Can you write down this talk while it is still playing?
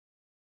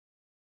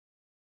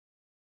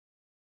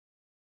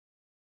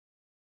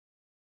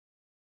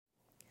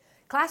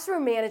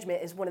Classroom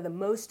management is one of the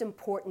most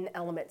important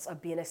elements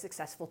of being a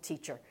successful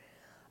teacher.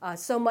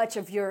 So much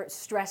of your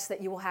stress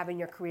that you will have in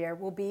your career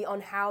will be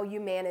on how you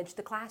manage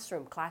the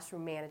classroom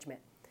management.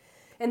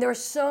 And there are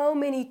so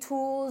many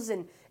tools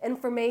and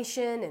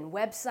information and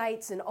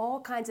websites and all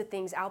kinds of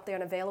things out there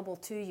and available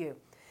to you.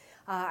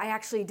 I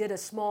actually did a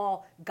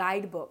small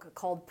guidebook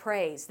called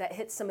Praise that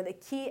hits some of the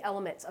key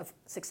elements of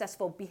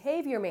successful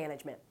behavior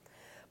management.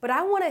 But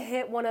I want to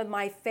hit one of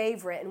my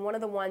favorite and one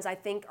of the ones I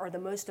think are the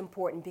most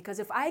important, because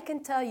if I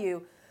can tell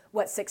you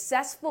what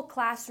successful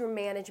classroom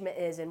management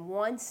is in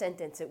one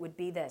sentence, it would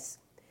be this.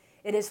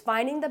 It is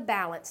finding the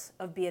balance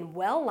of being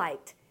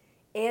well-liked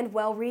and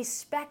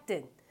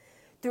well-respected.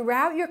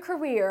 Throughout your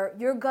career,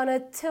 you're going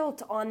to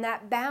tilt on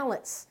that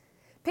balance.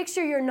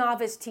 Picture your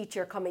novice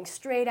teacher coming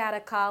straight out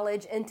of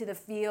college into the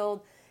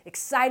field,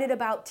 excited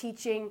about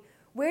teaching.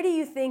 Where do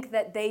you think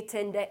that they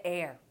tend to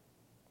err?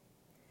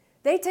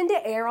 They tend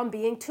to err on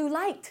being too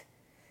liked.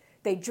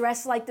 They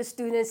dress like the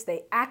students,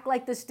 they act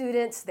like the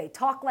students, they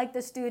talk like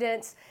the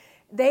students.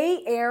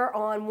 They err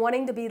on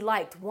wanting to be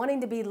liked,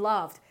 wanting to be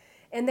loved.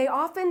 And they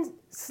often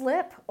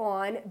slip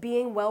on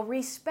being well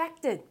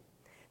respected.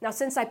 Now,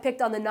 since I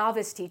picked on the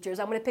novice teachers,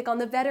 I'm going to pick on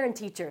the veteran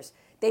teachers.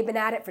 They've been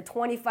at it for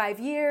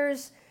 25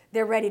 years.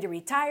 They're ready to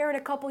retire in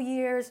a couple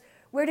years.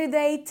 Where do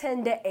they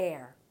tend to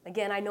err?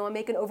 Again, I know I'm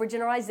making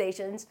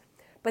overgeneralizations,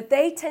 but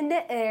they tend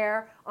to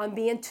err on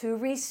being too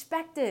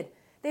respected.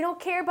 They don't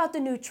care about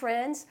the new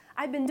trends.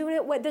 I've been doing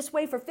it this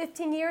way for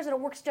 15 years and it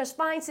works just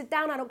fine. Sit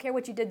down. I don't care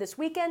what you did this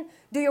weekend.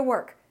 Do your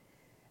work.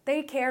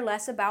 They care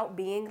less about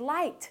being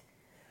liked.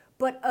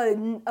 But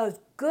a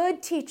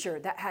good teacher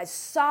that has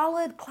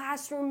solid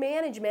classroom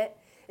management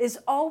is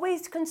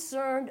always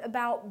concerned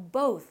about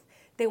both.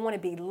 They want to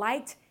be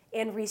liked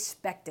and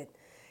respected.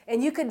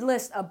 And you could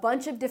list a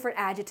bunch of different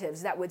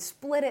adjectives that would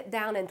split it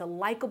down into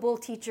likable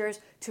teachers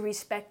to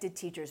respected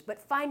teachers, but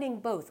finding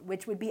both,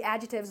 which would be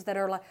adjectives that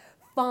are like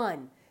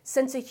fun,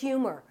 sense of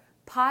humor,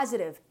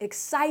 positive,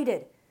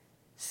 excited,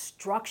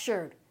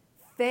 structured,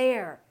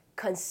 fair,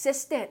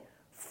 consistent,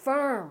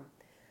 firm.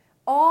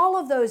 All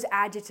of those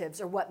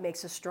adjectives are what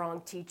makes a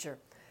strong teacher.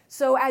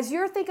 So as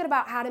you're thinking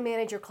about how to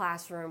manage your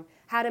classroom,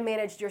 how to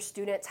manage your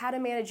students, how to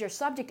manage your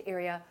subject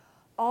area,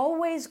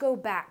 always go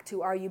back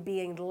to, are you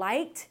being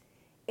liked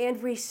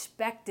and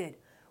respected?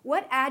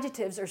 What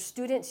adjectives are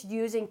students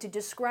using to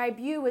describe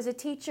you as a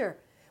teacher?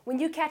 When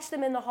you catch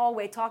them in the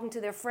hallway talking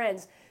to their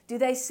friends, do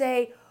they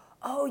say,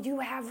 oh, you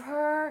have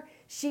her,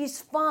 she's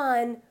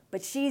fun,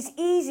 but she's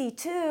easy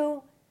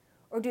too?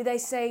 Or do they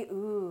say,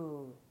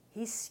 ooh,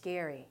 he's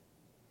scary?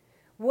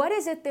 What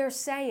is it they're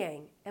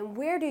saying, and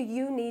where do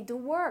you need to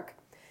work?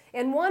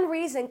 And one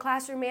reason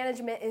classroom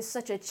management is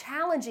such a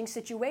challenging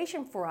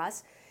situation for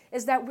us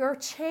is that we're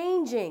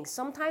changing.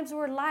 Sometimes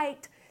we're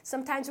liked,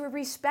 sometimes we're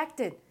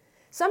respected.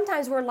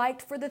 Sometimes we're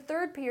liked for the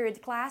third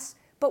period class,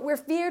 but we're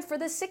feared for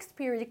the sixth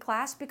period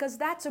class because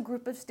that's a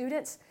group of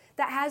students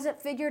that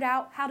hasn't figured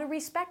out how to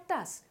respect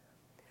us.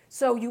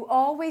 So you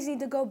always need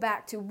to go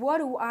back to, what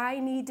do I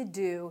need to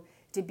do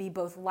to be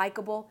both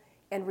likable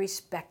and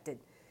respected?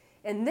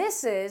 And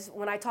this is,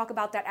 when I talk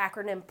about that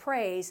acronym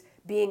PRAISE,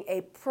 being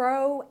a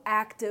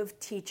proactive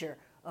teacher.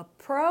 A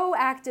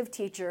proactive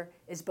teacher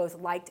is both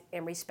liked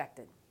and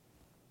respected.